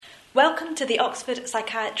Welcome to the Oxford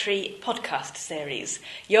Psychiatry podcast series.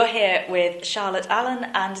 You're here with Charlotte Allen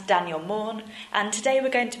and Daniel Morn, and today we're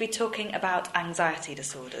going to be talking about anxiety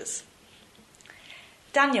disorders.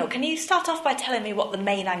 Daniel, can you start off by telling me what the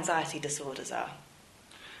main anxiety disorders are?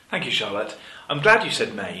 Thank you, Charlotte. I'm glad you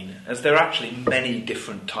said main, as there are actually many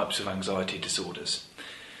different types of anxiety disorders.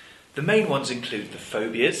 The main ones include the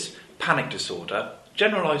phobias, panic disorder,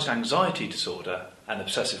 generalised anxiety disorder, and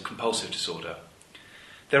obsessive compulsive disorder.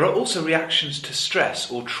 There are also reactions to stress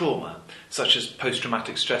or trauma, such as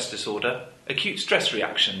post-traumatic stress disorder, acute stress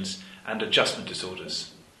reactions, and adjustment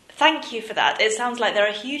disorders. Thank you for that. It sounds like there are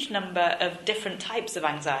a huge number of different types of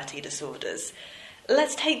anxiety disorders.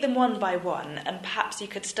 Let's take them one by one, and perhaps you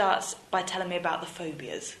could start by telling me about the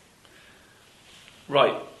phobias.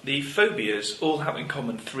 Right, the phobias all have in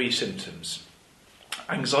common three symptoms.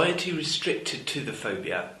 Anxiety restricted to the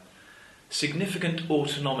phobia, significant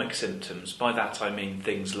autonomic symptoms, by that I mean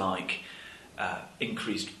things like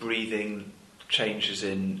increased breathing, changes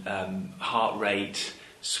in heart rate,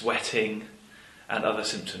 sweating, and other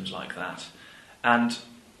symptoms like that. And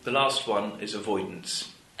the last one is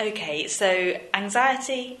avoidance. Okay, so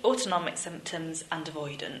anxiety, autonomic symptoms, and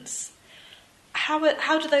avoidance.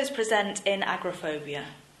 How do those present in agoraphobia?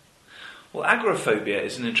 Well, agoraphobia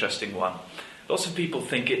is an interesting one. Lots of people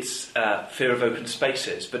think it's fear of open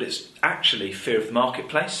spaces, but it's actually fear of the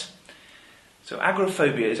marketplace. So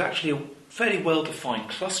agoraphobia is actually a fairly well-defined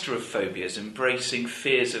cluster of phobias embracing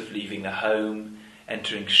fears of leaving the home,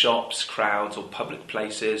 entering shops, crowds or public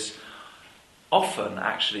places. Often,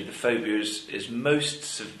 actually, the phobia is most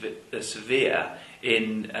severe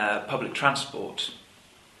in public transport.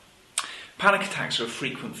 Panic attacks are a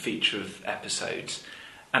frequent feature of episodes,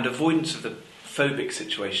 and avoidance of the phobic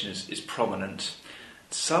situation is prominent.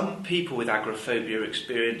 Some people with agoraphobia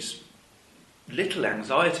experience little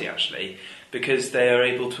anxiety, actually, because they are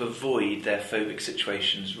able to avoid their phobic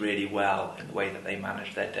situations really well in the way that they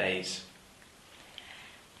manage their days.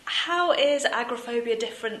 How is agoraphobia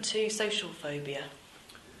different to social phobia?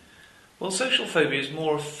 Well, social phobia is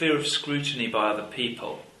more a fear of scrutiny by other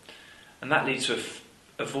people, and that leads to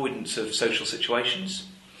avoidance of social situations.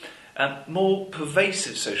 More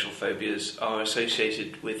pervasive social phobias are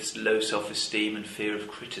associated with low self-esteem and fear of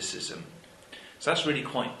criticism. So that's really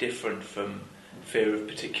quite different from fear of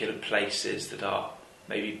particular places that are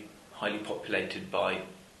maybe highly populated by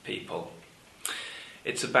people.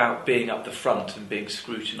 It's about being up the front and being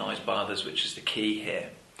scrutinised by others, which is the key here.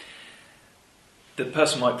 The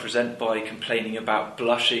person might present by complaining about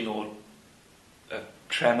blushing or a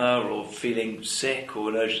tremor or feeling sick or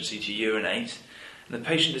an urgency to urinate. And the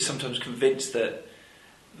patient is sometimes convinced that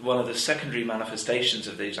one of the secondary manifestations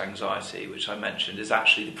of this anxiety, which I mentioned, is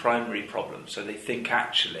actually the primary problem. So they think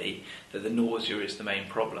actually that the nausea is the main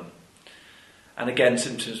problem. And again,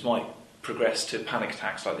 symptoms might progress to panic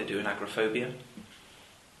attacks like they do in agoraphobia.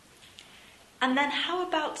 And then how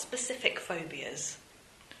about specific phobias?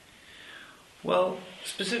 Well,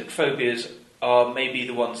 specific phobias are maybe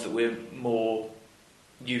the ones that we're more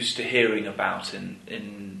used to hearing about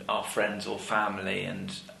in our friends or family,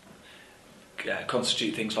 and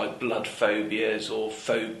constitute things like blood phobias or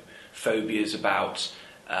phobias about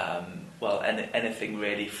anything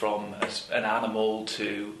really, from an animal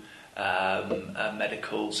to a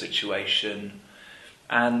medical situation.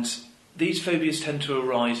 And these phobias tend to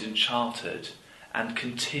arise in childhood and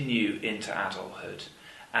continue into adulthood.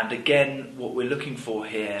 And again, what we're looking for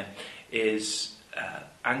here is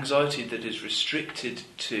anxiety that is restricted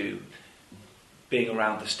to being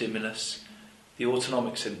around the stimulus, the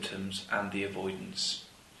autonomic symptoms, and the avoidance.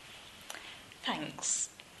 Thanks.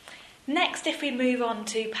 Next, if we move on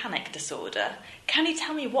to panic disorder, can you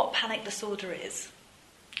tell me what panic disorder is?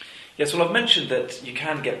 Yes, well, I've mentioned that you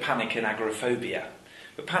can get panic in agoraphobia,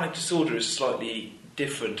 but panic disorder is slightly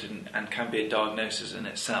different and can be a diagnosis in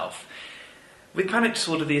itself. With panic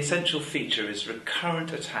disorder, the essential feature is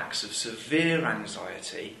recurrent attacks of severe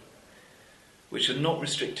anxiety, which are not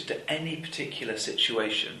restricted to any particular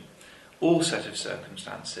situation or set of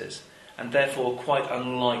circumstances, and therefore quite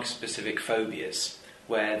unlike specific phobias,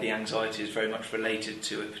 where the anxiety is very much related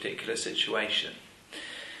to a particular situation.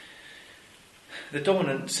 The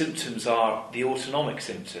dominant symptoms are the autonomic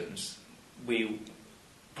symptoms. We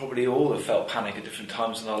probably all have felt panic at different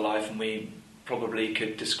times in our life, and we probably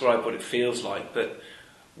could describe what it feels like, but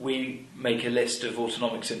we make a list of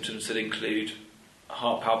autonomic symptoms that include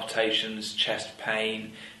heart palpitations, chest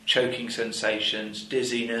pain, choking sensations,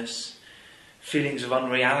 dizziness. Feelings of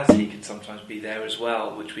unreality can sometimes be there as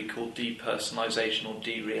well, which we call depersonalisation or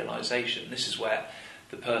derealisation. This is where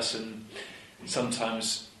the person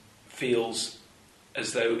sometimes feels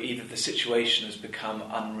as though either the situation has become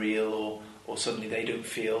unreal or suddenly they don't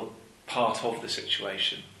feel part of the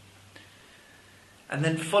situation. And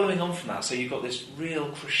then following on from that, so you've got this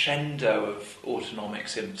real crescendo of autonomic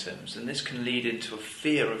symptoms, and this can lead into a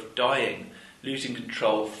fear of dying, losing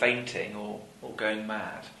control, fainting, or going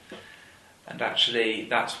mad. And actually,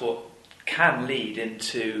 that's what can lead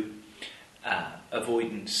into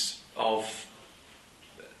avoidance of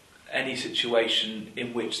any situation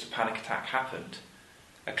in which the panic attack happened.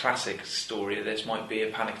 A classic story of this might be a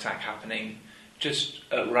panic attack happening just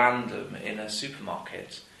at random in a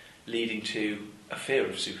supermarket, leading to a fear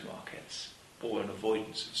of supermarkets or an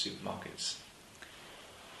avoidance of supermarkets.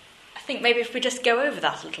 I think maybe if we just go over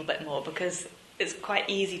that a little bit more, because it's quite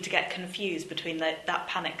easy to get confused between that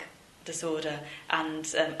panic disorder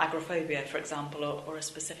and agoraphobia, for example, or a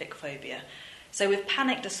specific phobia. So with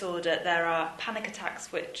panic disorder, there are panic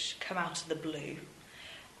attacks which come out of the blue,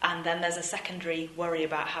 and then there's a secondary worry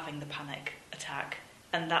about having the panic attack,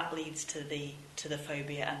 and that leads to the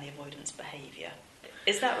phobia and the avoidance behaviour.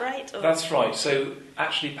 Is that right? Or? That's right. So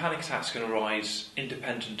actually panic attacks can arise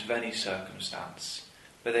independent of any circumstance,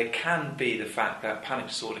 but there can be the fact that panic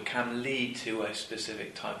disorder can lead to a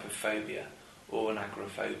specific type of phobia or an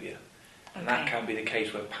agoraphobia. And that can be the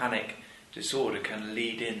case where panic disorder can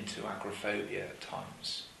lead into agoraphobia at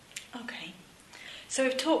times. Okay. So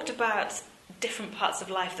we've talked about different parts of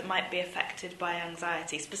life that might be affected by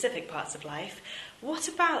anxiety, specific parts of life. What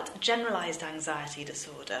about generalised anxiety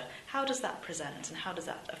disorder? How does that present and how does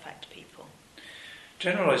that affect people?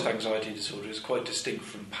 Generalised anxiety disorder is quite distinct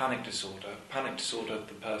from panic disorder. Panic disorder,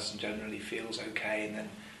 the person generally feels okay and then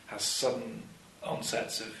has sudden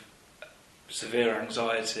onsets of severe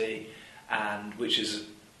anxiety, and which is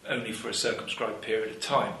only for a circumscribed period of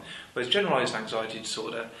time. Whereas generalised anxiety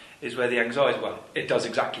disorder is where the anxiety, well, it does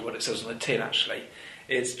exactly what it says on the tin actually.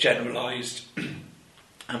 It's generalised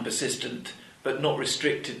and persistent, but not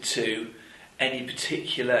restricted to any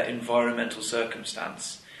particular environmental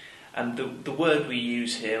circumstance. And the word we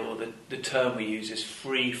use here, or the term we use, is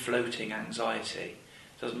free-floating anxiety.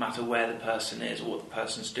 It doesn't matter where the person is or what the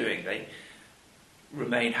person's doing, they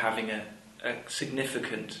remain having a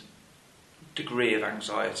significant degree of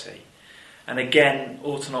anxiety. And again,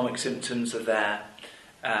 autonomic symptoms are there,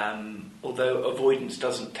 although avoidance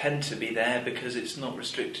doesn't tend to be there because it's not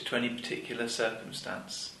restricted to any particular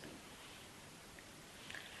circumstance.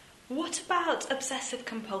 What about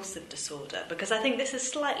obsessive-compulsive disorder? Because I think this is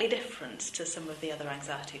slightly different to some of the other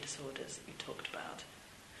anxiety disorders that you talked about.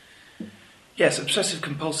 Yes,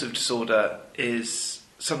 obsessive-compulsive disorder is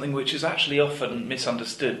something which is actually often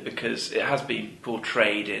misunderstood because it has been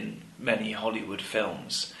portrayed in many Hollywood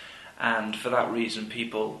films, and for that reason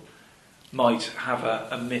people might have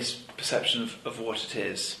a misperception of what it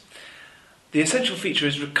is. The essential feature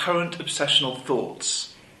is recurrent obsessional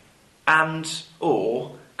thoughts and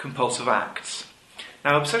or compulsive acts.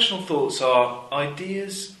 Now, obsessional thoughts are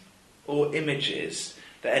ideas or images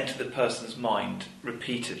that enter the person's mind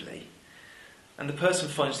repeatedly, and the person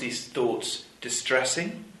finds these thoughts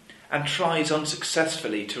distressing and tries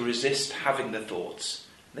unsuccessfully to resist having the thoughts.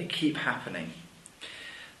 They keep happening.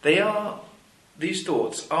 These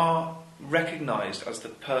thoughts are recognised as the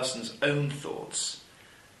person's own thoughts,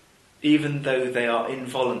 even though they are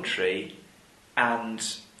involuntary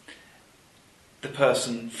and the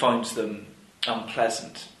person finds them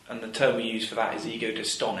unpleasant. And the term we use for that is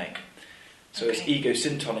ego-dystonic. So as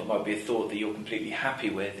ego-syntonic might be a thought that you're completely happy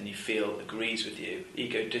with and you feel agrees with you.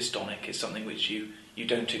 Ego-dystonic is something which you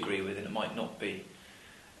don't agree with, and it might not be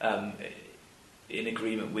in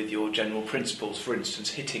agreement with your general principles, for instance,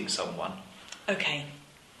 hitting someone. Okay.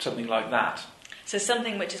 Something like that. So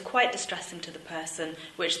something which is quite distressing to the person,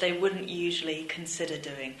 which they wouldn't usually consider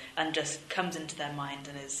doing, and just comes into their mind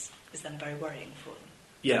and is then very worrying for them.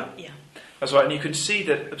 Yeah. That's right, and you can see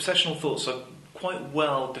that obsessional thoughts are quite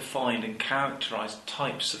well defined and characterised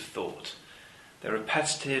types of thought. They're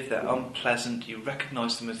repetitive, they're unpleasant, you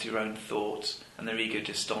recognise them as your own thoughts, and they're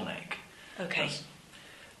ego-dystonic. Okay.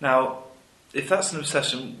 Now, if that's an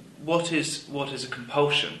obsession, what is a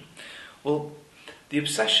compulsion? Well, the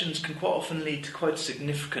obsessions can quite often lead to quite a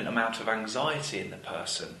significant amount of anxiety in the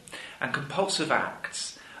person, and compulsive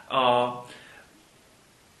acts are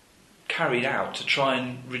carried out to try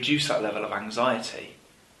and reduce that level of anxiety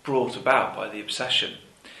brought about by the obsession.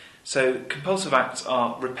 So compulsive acts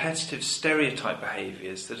are repetitive stereotype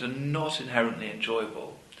behaviours that are not inherently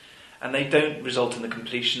enjoyable, and they don't result in the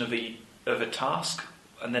completion of a task,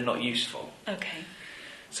 and they're not useful. Okay.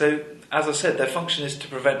 So, as I said, their function is to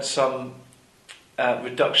prevent some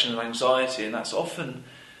reduction in anxiety, and that's often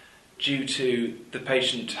due to the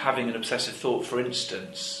patient having an obsessive thought, for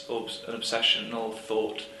instance, or an obsessional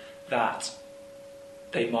thought that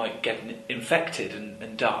they might get infected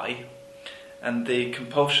and die, and the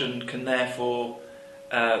compulsion can therefore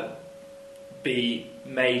be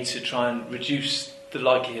made to try and reduce the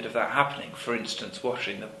likelihood of that happening, for instance,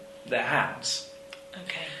 washing their hands.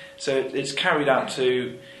 Okay. So it's carried out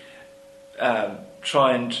to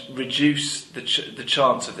try and reduce the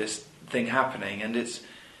chance of this thing happening, and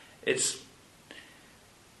it's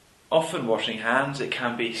often washing hands. It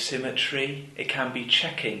can be symmetry. It can be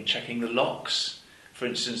checking the locks. For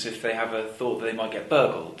instance, if they have a thought that they might get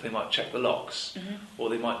burgled, they might check the locks, or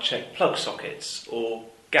they might check plug sockets or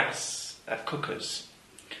gas cookers.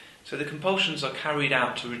 So the compulsions are carried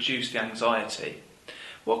out to reduce the anxiety.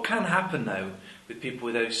 What can happen, though, with people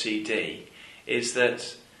with OCD is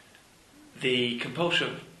that the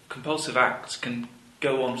compulsive acts can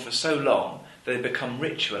go on for so long that they become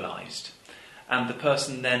ritualised, and the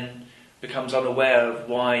person then becomes unaware of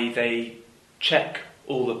why they check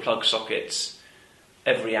all the plug sockets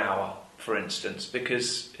every hour, for instance,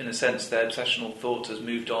 because in a sense their obsessional thought has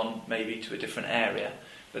moved on maybe to a different area,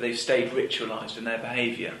 but they've stayed ritualised in their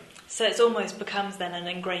behaviour. So it almost becomes then an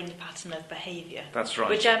ingrained pattern of behaviour. That's right.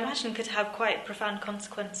 Which I imagine could have quite profound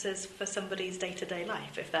consequences for somebody's day-to-day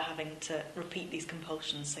life if they're having to repeat these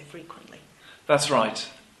compulsions so frequently. That's right.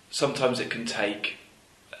 Sometimes it can take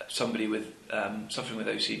somebody with suffering with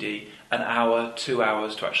OCD an hour, 2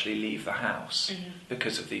 hours to actually leave the house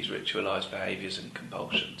because of these ritualised behaviours and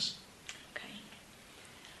compulsions. Okay.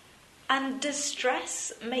 And does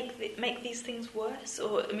stress make these things worse?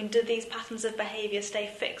 Or, I mean, do these patterns of behaviour stay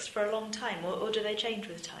fixed for a long time, or do they change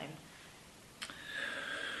with time?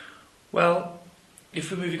 Well,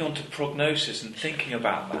 if we're moving on to prognosis and thinking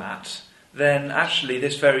about that, then actually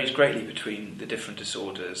this varies greatly between the different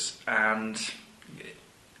disorders, and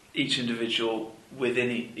each individual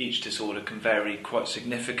within each disorder can vary quite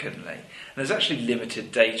significantly. And there's actually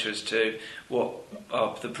limited data as to what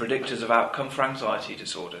are the predictors of outcome for anxiety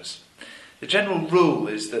disorders. The general rule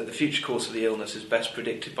is that the future course of the illness is best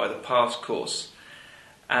predicted by the past course,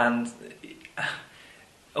 and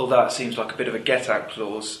although it seems like a bit of a get-out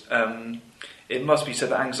clause, it must be said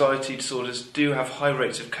that anxiety disorders do have high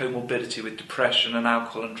rates of comorbidity with depression and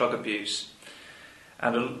alcohol and drug abuse.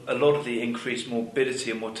 And a lot of the increased morbidity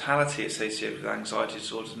and mortality associated with anxiety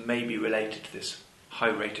disorders may be related to this high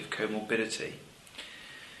rate of comorbidity.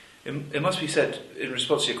 It must be said, in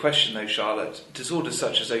response to your question though, Charlotte, disorders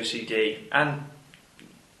such as OCD and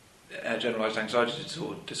generalised anxiety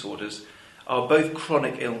disorders are both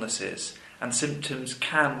chronic illnesses, and symptoms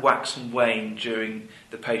can wax and wane during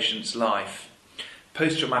the patient's life.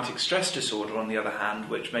 Post-traumatic stress disorder, on the other hand,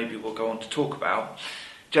 which maybe we'll go on to talk about,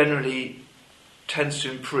 generally tends to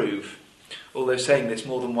improve, although saying this,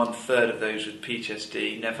 more than 1/3 of those with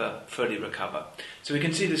PTSD never fully recover. So we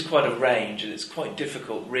can see there's quite a range, and it's quite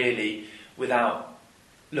difficult really without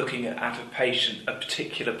looking at a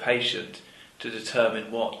particular patient, to determine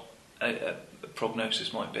what a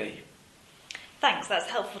prognosis might be. Thanks, that's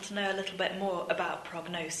helpful to know a little bit more about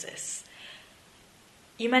prognosis.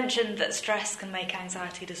 You mentioned that stress can make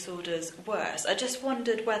anxiety disorders worse. I just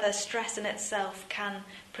wondered whether stress in itself can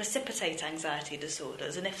precipitate anxiety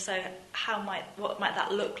disorders, and if so, what might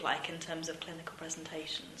that look like in terms of clinical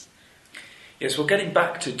presentations? Yes, well, getting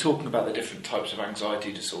back to talking about the different types of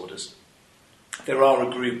anxiety disorders, there are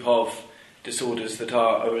a group of disorders that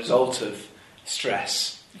are a result of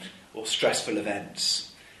stress or stressful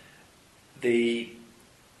events.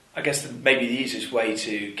 I guess maybe the easiest way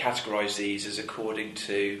to categorise these is according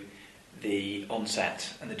to the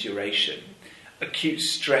onset and the duration. Acute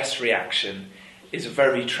stress reaction is a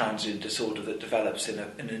very transient disorder that develops in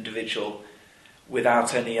an individual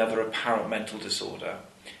without any other apparent mental disorder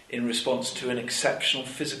in response to an exceptional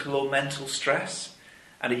physical or mental stress,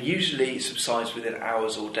 and it usually subsides within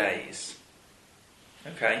hours or days.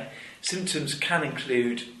 Okay? Symptoms can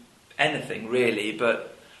include anything really, but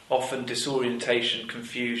often disorientation,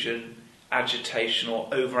 confusion, agitation or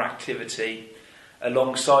overactivity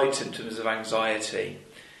alongside symptoms of anxiety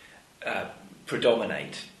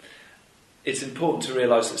predominate. It's important to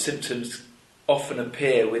realise that symptoms often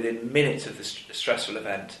appear within minutes of the stressful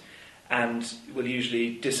event and will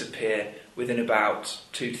usually disappear within about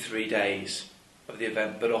 2 to 3 days of the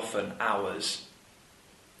event, but often hours.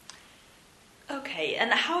 Okay,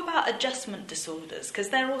 and how about adjustment disorders? Because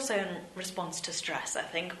they're also in response to stress, I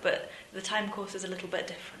think, but the time course is a little bit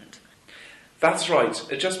different. That's right.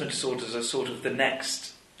 Adjustment disorders are sort of the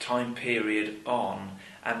next time period on,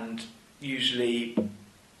 and usually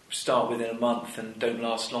start within a month and don't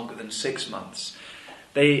last longer than 6 months.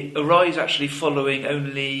 They arise actually following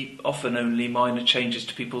often only minor changes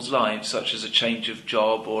to people's lives, such as a change of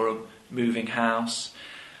job or a moving house,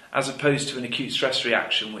 as opposed to an acute stress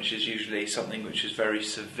reaction, which is usually something which is very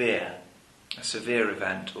severe, a severe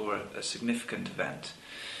event or a significant event,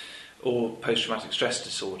 or post-traumatic stress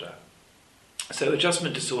disorder. So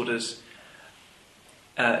adjustment disorders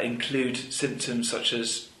include symptoms such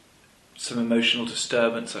as some emotional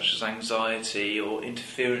disturbance, such as anxiety or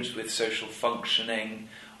interference with social functioning,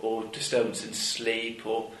 or disturbance in sleep,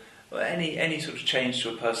 or any sort of change to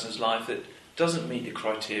a person's life that doesn't meet the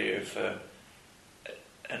criteria for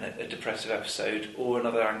a depressive episode or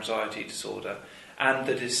another anxiety disorder, and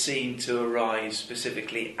that is seen to arise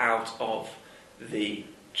specifically out of the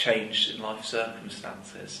change in life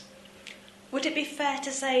circumstances. Would it be fair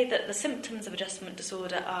to say that the symptoms of adjustment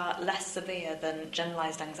disorder are less severe than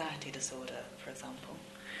generalised anxiety disorder, for example?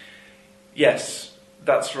 Yes,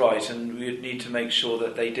 that's right, and we would need to make sure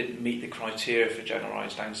that they didn't meet the criteria for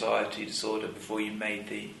generalised anxiety disorder before you made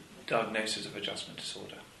the diagnosis of adjustment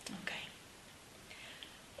disorder. Okay.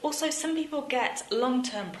 Also, some people get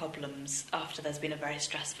long-term problems after there's been a very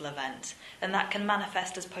stressful event, and that can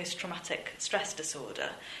manifest as post-traumatic stress disorder.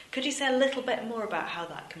 Could you say a little bit more about how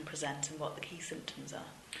that can present and what the key symptoms are?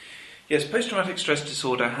 Yes, post-traumatic stress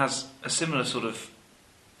disorder has a similar sort of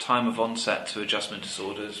time of onset to adjustment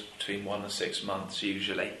disorders, between 1 and 6 months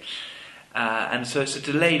usually. And so it's a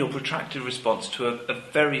delayed or protracted response to a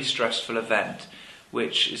very stressful event,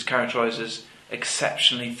 which is characterised as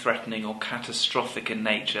exceptionally threatening or catastrophic in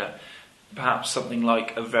nature, perhaps something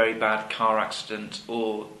like a very bad car accident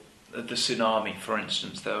or the tsunami, for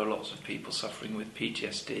instance. There are lots of people suffering with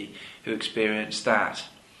PTSD who experience that.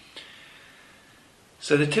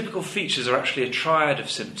 So the typical features are actually a triad of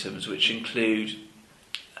symptoms which include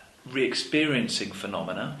re-experiencing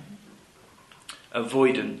phenomena,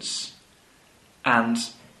 avoidance, and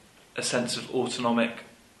a sense of autonomic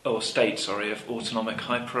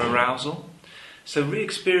hyperarousal. So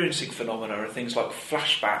re-experiencing phenomena are things like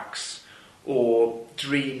flashbacks or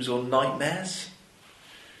dreams or nightmares.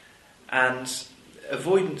 And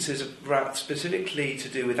avoidance is specifically to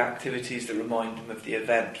do with activities that remind them of the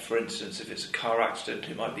event. For instance, if it's a car accident,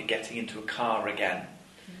 it might be getting into a car again.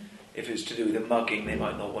 If it's to do with a mugging, they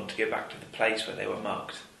might not want to go back to the place where they were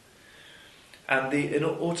mugged. And the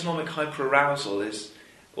autonomic hyperarousal is,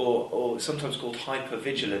 or sometimes called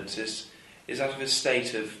hypervigilance, is out of a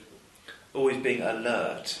state of always being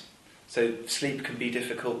alert. So sleep can be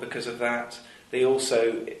difficult because of that.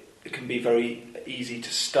 It can be very easy to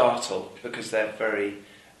startle because they're very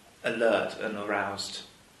alert and aroused.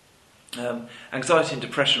 Anxiety and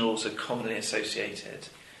depression are also commonly associated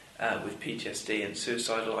with PTSD, and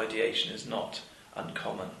suicidal ideation is not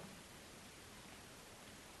uncommon.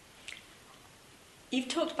 You've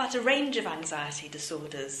talked about a range of anxiety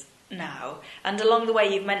disorders now, and along the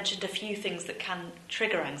way you've mentioned a few things that can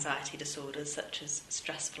trigger anxiety disorders, such as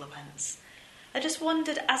stressful events. I just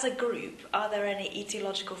wondered, as a group, are there any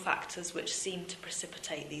etiological factors which seem to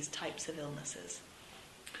precipitate these types of illnesses?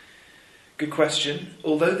 Good question.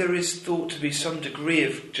 Although there is thought to be some degree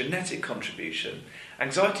of genetic contribution,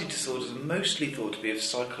 anxiety disorders are mostly thought to be of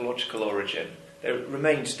psychological origin. There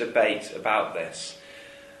remains debate about this.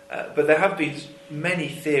 But there have been many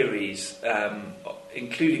theories,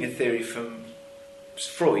 including a theory from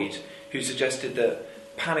Freud, who suggested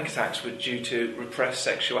that panic attacks were due to repressed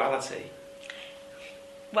sexuality.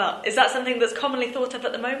 Well, is that something that's commonly thought of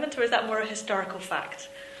at the moment, or is that more a historical fact?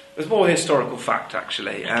 There's more historical fact,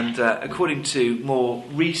 actually, and according to more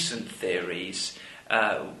recent theories,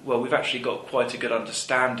 we've actually got quite a good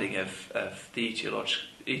understanding of the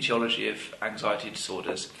etiology of anxiety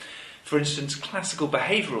disorders. For instance, classical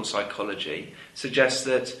behavioural psychology suggests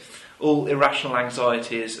that all irrational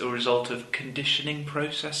anxiety is a result of conditioning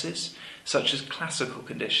processes, such as classical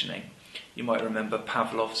conditioning. You might remember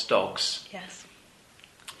Pavlov's dogs. Yes.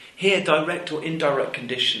 Here, direct or indirect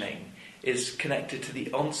conditioning is connected to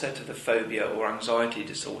the onset of the phobia or anxiety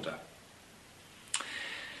disorder.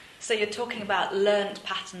 So you're talking about learnt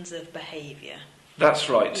patterns of behaviour? That's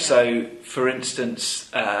right. Yeah. So, for instance,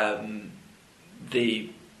 the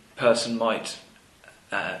person might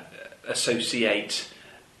associate,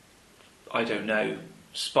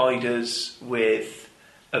 spiders with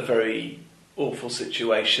a very awful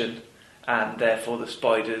situation, and therefore the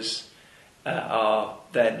spiders are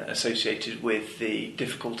then associated with the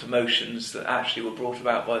difficult emotions that actually were brought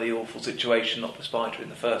about by the awful situation, not the spider in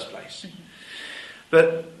the first place. Mm-hmm.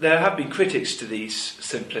 But there have been critics to these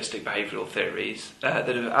simplistic behavioural theories that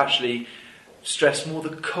have actually stressed more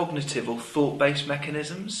the cognitive or thought-based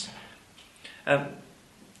mechanisms.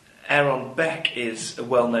 Aaron Beck is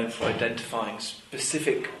well known for identifying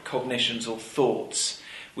specific cognitions or thoughts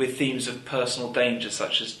with themes of personal danger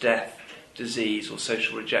such as death, disease or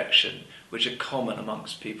social rejection, which are common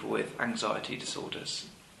amongst people with anxiety disorders.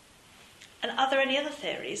 And are there any other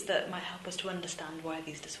theories that might help us to understand why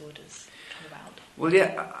these disorders come about? Well,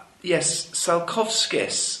 yes.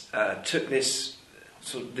 Tsiolkovskis took this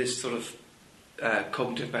sort of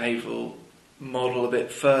cognitive behavioural model a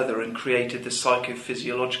bit further and created the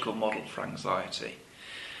psychophysiological model for anxiety.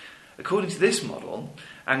 According to this model,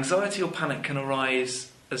 anxiety or panic can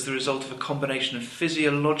arise as the result of a combination of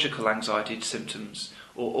physiological anxiety symptoms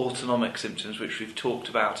or autonomic symptoms, which we've talked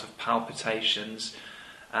about, of palpitations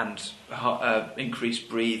and increased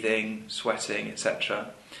breathing, sweating,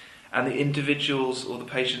 etc., and the individual's or the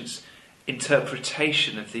patient's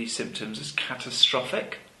interpretation of these symptoms as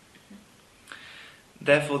catastrophic.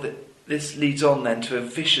 Therefore, this leads on then to a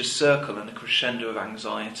vicious circle and a crescendo of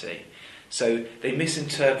anxiety. So they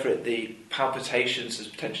misinterpret the palpitations as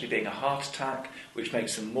potentially being a heart attack, which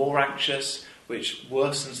makes them more anxious, which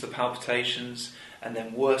worsens the palpitations and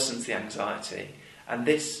then worsens the anxiety. And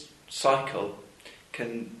this cycle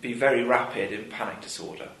can be very rapid in panic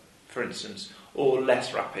disorder, for instance, or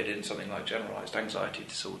less rapid in something like generalised anxiety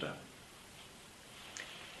disorder.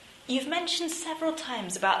 You've mentioned several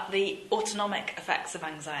times about the autonomic effects of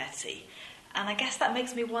anxiety, and I guess that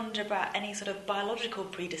makes me wonder about any sort of biological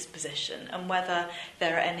predisposition and whether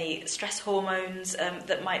there are any stress hormones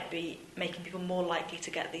that might be making people more likely to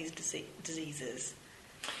get these diseases.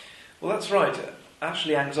 Well, that's right.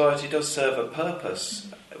 Actually, anxiety does serve a purpose.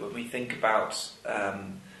 When we think about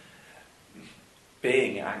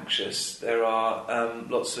being anxious, there are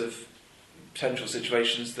lots of potential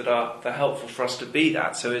situations that are helpful for us to be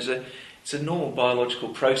that. So it's a normal biological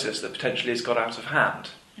process that potentially has got out of hand.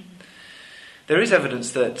 Mm-hmm. There is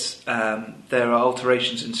evidence that there are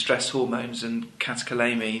alterations in stress hormones and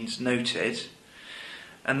catecholamines noted,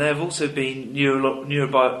 and there have also been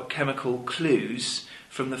neurobiochemical clues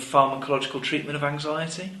from the pharmacological treatment of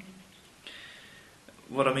anxiety.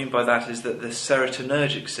 What I mean by that is that the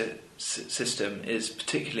serotonergic system is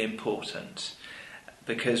particularly important,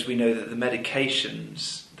 because we know that the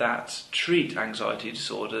medications that treat anxiety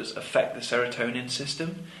disorders affect the serotonin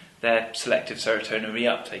system. They're selective serotonin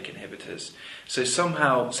reuptake inhibitors. So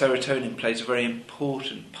somehow serotonin plays a very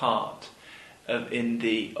important part in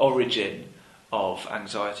the origin of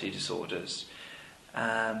anxiety disorders.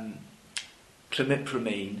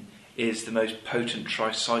 Clomipramine is the most potent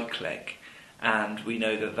tricyclic, and we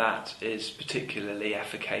know that that is particularly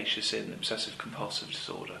efficacious in obsessive compulsive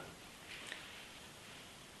disorder.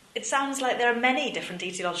 It sounds like there are many different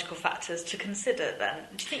etiological factors to consider then.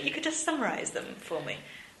 Do you think you could just summarise them for me?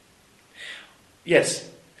 Yes.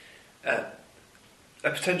 A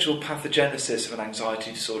potential pathogenesis of an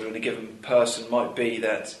anxiety disorder in a given person might be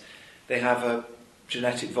that they have a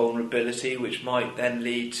genetic vulnerability, which might then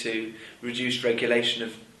lead to reduced regulation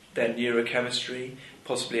of their neurochemistry,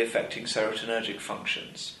 possibly affecting serotonergic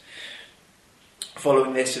functions.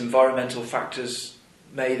 Following this, environmental factors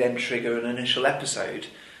may then trigger an initial episode,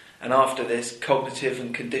 and after this, cognitive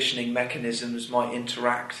and conditioning mechanisms might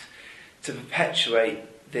interact to perpetuate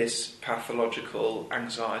this pathological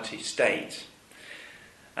anxiety state.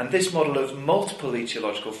 And this model of multiple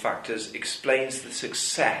etiological factors explains the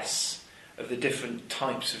success of the different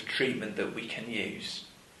types of treatment that we can use.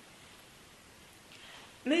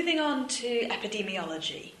 Moving on to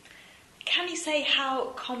epidemiology, can you say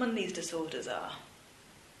how common these disorders are?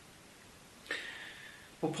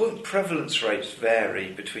 Well, point prevalence rates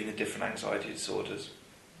vary between the different anxiety disorders.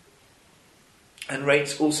 And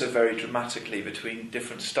rates also vary dramatically between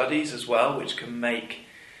different studies as well, which can make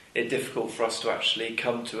it difficult for us to actually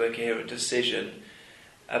come to a coherent decision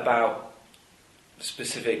about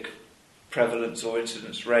specific prevalence or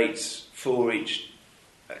incidence rates for each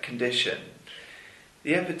condition.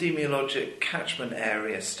 The epidemiologic catchment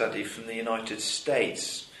area study from the United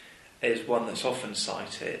States is one that's often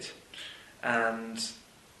cited, and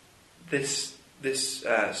this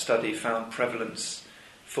study found prevalence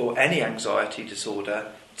for any anxiety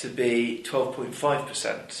disorder to be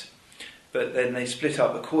 12.5%, but then they split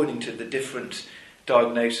up according to the different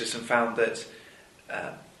diagnosis and found that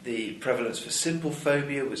the prevalence for simple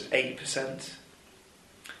phobia was 8%,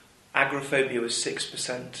 agoraphobia was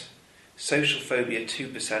 6%, social phobia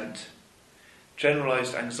 2%,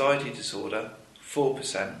 generalised anxiety disorder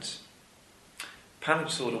 4%, panic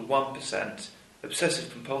disorder 1%,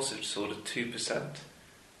 obsessive compulsive disorder 2%,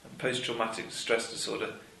 and post-traumatic stress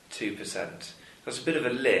disorder 2%. That's a bit of a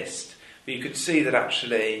list, but you could see that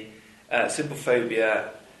actually simple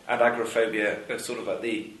phobia and agoraphobia are sort of at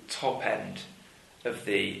the top end of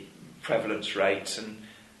the prevalence rates, and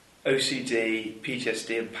OCD,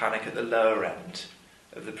 PTSD and panic at the lower end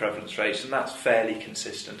of the prevalence rates, and that's fairly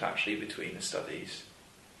consistent actually between the studies.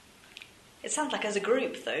 It sounds like as a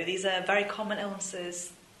group, though, these are very common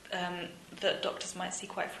illnesses that doctors might see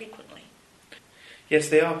quite frequently. Yes,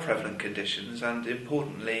 they are prevalent conditions, and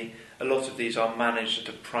importantly, a lot of these are managed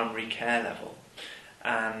at a primary care level,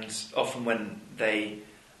 and often when they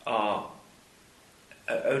are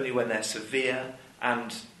only when they're severe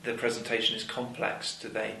and the presentation is complex do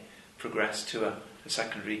they progress to a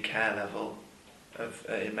secondary care level of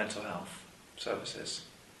in mental health services.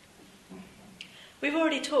 We've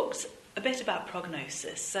already talked a bit about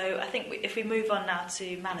prognosis, so I think if we move on now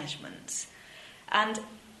to management, and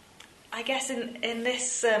I guess in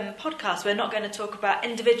this podcast we're not going to talk about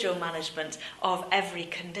individual management of every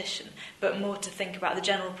condition, but more to think about the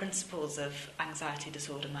general principles of anxiety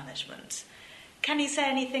disorder management. Can you say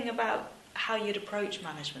anything about how you'd approach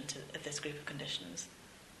management of this group of conditions?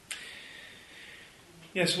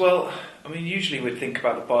 Yes, well, I mean, usually we'd think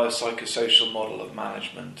about the biopsychosocial model of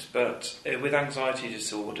management, but with anxiety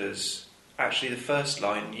disorders, actually the first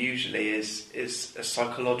line usually is a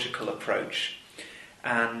psychological approach.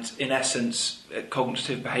 And in essence,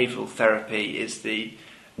 cognitive behavioural therapy is the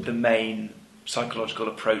main psychological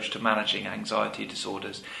approach to managing anxiety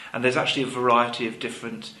disorders. And there's actually a variety of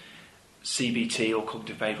different CBT or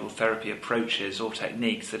cognitive behavioural therapy approaches or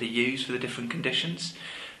techniques that are used for the different conditions.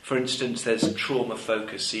 For instance, there's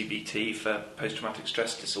trauma-focused CBT for post-traumatic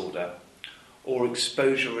stress disorder, or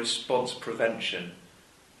exposure response prevention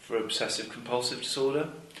for obsessive-compulsive disorder.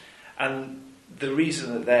 And the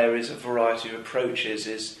reason that there is a variety of approaches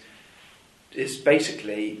is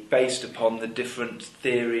basically based upon the different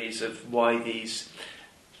theories of why these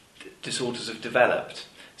disorders have developed.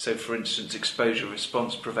 So, for instance, exposure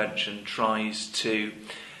response prevention tries to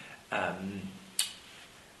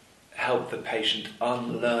help the patient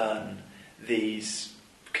unlearn these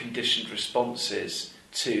conditioned responses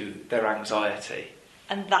to their anxiety.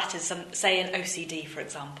 And that is, say, in OCD, for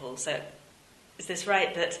example. So is this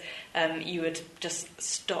right that you would just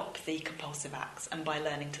stop the compulsive acts, and by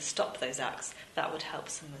learning to stop those acts, that would help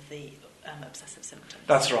some of the obsessive symptoms?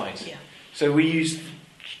 That's right. Yeah. So we use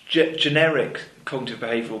generic cognitive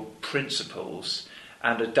behavioural principles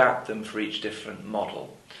and adapt them for each different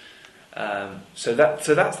model. So that's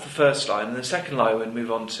the first line, and the second line we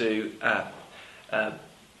move on to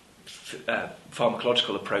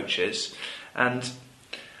pharmacological approaches, and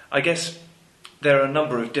I guess there are a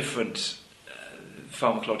number of different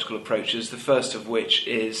pharmacological approaches. The first of which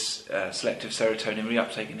is selective serotonin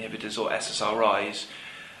reuptake inhibitors, or SSRIs,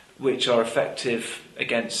 which are effective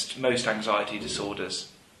against most anxiety disorders.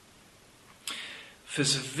 For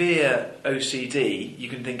severe OCD, you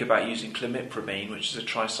can think about using clomipramine, which is a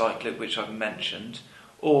tricyclic, which I've mentioned,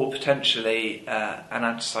 or potentially an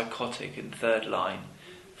antipsychotic in third line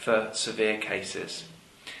for severe cases.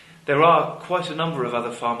 There are quite a number of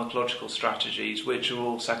other pharmacological strategies which are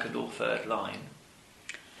all second or third line.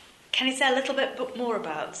 Can you say a little bit more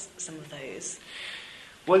about some of those?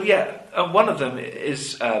 Well, yeah, one of them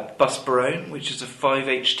is buspirone, which is a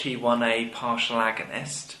 5-HT1A partial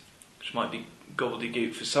agonist, which might be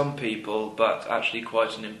gobbledygook for some people, but actually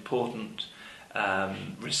quite an important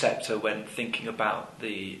receptor when thinking about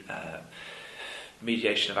the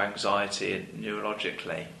mediation of anxiety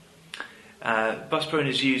neurologically. Buspirone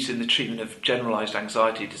is used in the treatment of generalised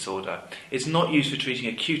anxiety disorder. It's not used for treating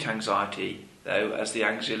acute anxiety, though, as the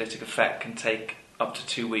anxiolytic effect can take up to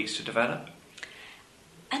 2 weeks to develop.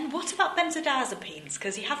 And what about benzodiazepines?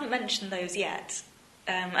 Because you haven't mentioned those yet.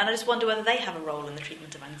 And I just wonder whether they have a role in the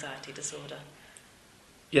treatment of anxiety disorder.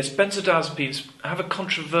 Yes, benzodiazepines have a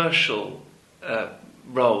controversial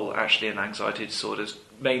role, actually, in anxiety disorders,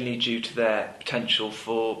 mainly due to their potential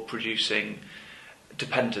for producing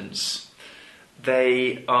dependence.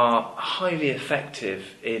 They are highly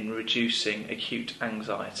effective in reducing acute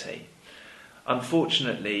anxiety.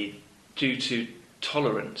 Unfortunately, due to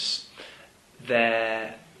tolerance,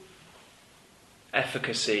 their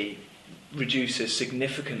efficacy reduces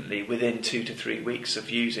significantly within 2 to 3 weeks of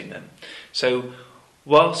using them. So,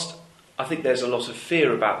 whilst I think there's a lot of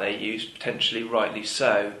fear about their use, potentially rightly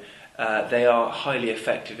so, they are highly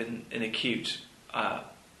effective in acute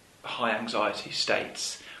high anxiety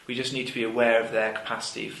states. We just need to be aware of their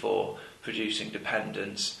capacity for producing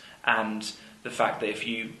dependence, and the fact that if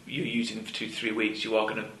you're using them for 2 to 3 weeks, you are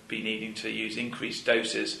going to be needing to use increased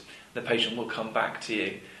doses. The patient will come back to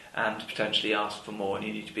you and potentially ask for more, and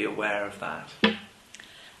you need to be aware of that.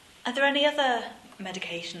 Are there any other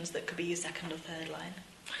medications that could be used second or third line?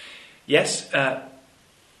 Yes,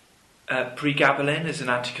 Pregabalin is an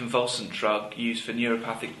anticonvulsant drug used for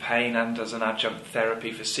neuropathic pain and as an adjunct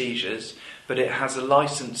therapy for seizures, but it has a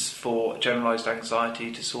license for generalised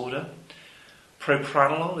anxiety disorder.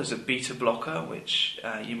 Propranolol is a beta blocker, which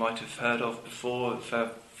you might have heard of before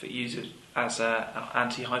for use as an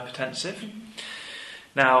antihypertensive. Mm-hmm.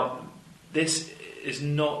 Now, this is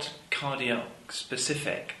not cardiac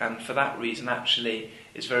specific, and for that reason actually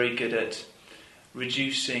is very good at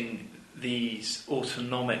reducing these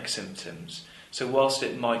autonomic symptoms. So whilst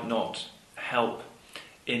it might not help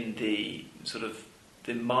in the sort of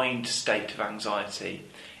the mind state of anxiety,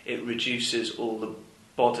 it reduces all the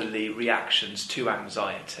bodily reactions to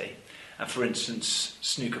anxiety. And for instance,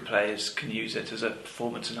 snooker players can use it as a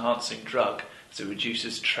performance enhancing drug, so it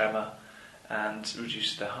reduces tremor and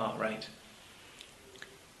reduces their heart rate.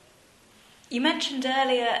 You mentioned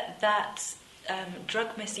earlier that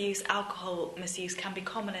drug misuse, alcohol misuse can be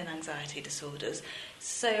common in anxiety disorders.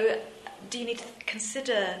 So do you need to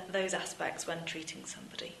consider those aspects when treating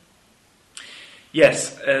somebody?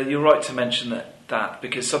 Yes, you're right to mention that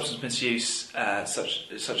because substance misuse,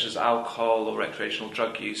 such as alcohol or recreational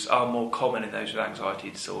drug use, are more common in those with anxiety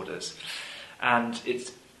disorders. And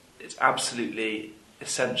it's absolutely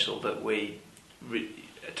essential that we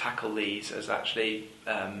tackle these as actually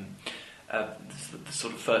the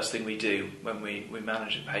sort of first thing we do when we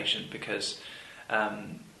manage a patient, because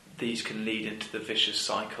these can lead into the vicious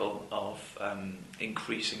cycle of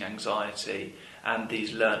increasing anxiety and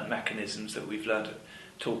these learnt mechanisms that we've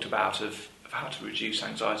talked about of how to reduce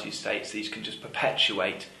anxiety states. These can just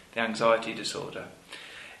perpetuate the anxiety disorder.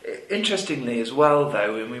 Interestingly as well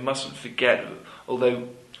though, and we mustn't forget, although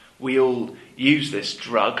we all use this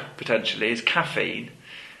drug potentially, is caffeine.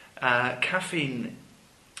 Caffeine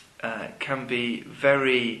can be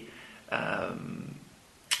very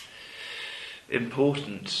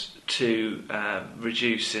important to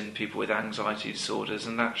reduce in people with anxiety disorders,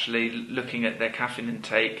 and actually looking at their caffeine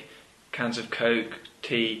intake, cans of Coke,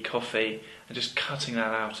 tea, coffee, and just cutting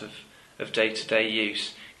that out of day-to-day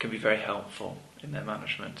use can be very helpful in their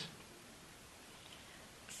management.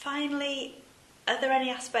 Finally, are there any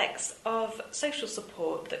aspects of social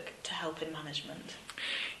support to help in management?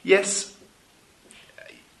 Yes.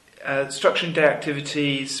 Structuring day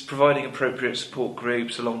activities, providing appropriate support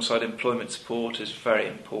groups alongside employment support is very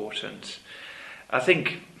important. I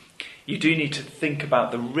think you do need to think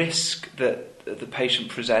about the risk that the patient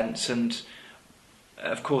presents and,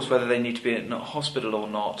 of course, whether they need to be in a hospital or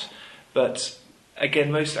not. But,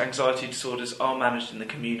 again, most anxiety disorders are managed in the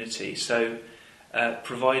community, so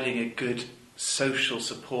providing a good social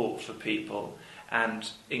support for people and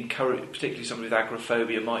encourage, particularly somebody with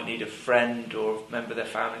agoraphobia might need a friend or a member of their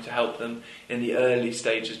family to help them in the early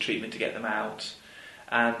stages of treatment to get them out.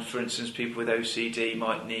 And for instance, people with OCD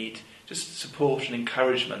might need just support and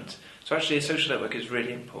encouragement. So actually a social network is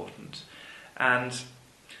really important. And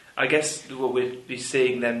I guess what we'd be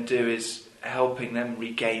seeing them do is helping them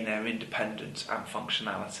regain their independence and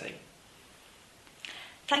functionality.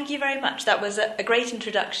 Thank you very much. That was a great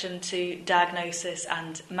introduction to diagnosis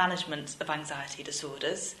and management of anxiety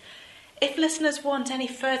disorders. If listeners want any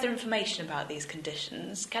further information about these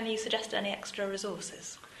conditions, can you suggest any extra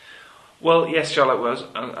resources? Well, yes, Charlotte,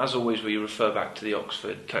 as always, we refer back to the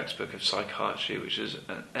Oxford Textbook of Psychiatry, which is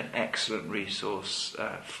an excellent resource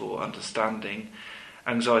for understanding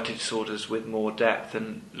anxiety disorders with more depth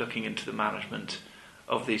and looking into the management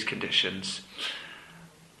of these conditions.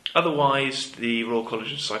 Otherwise, the Royal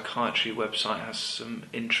College of Psychiatry website has some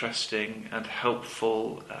interesting and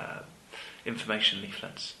helpful information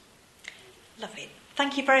leaflets. Lovely.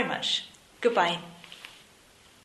 Thank you very much. Goodbye.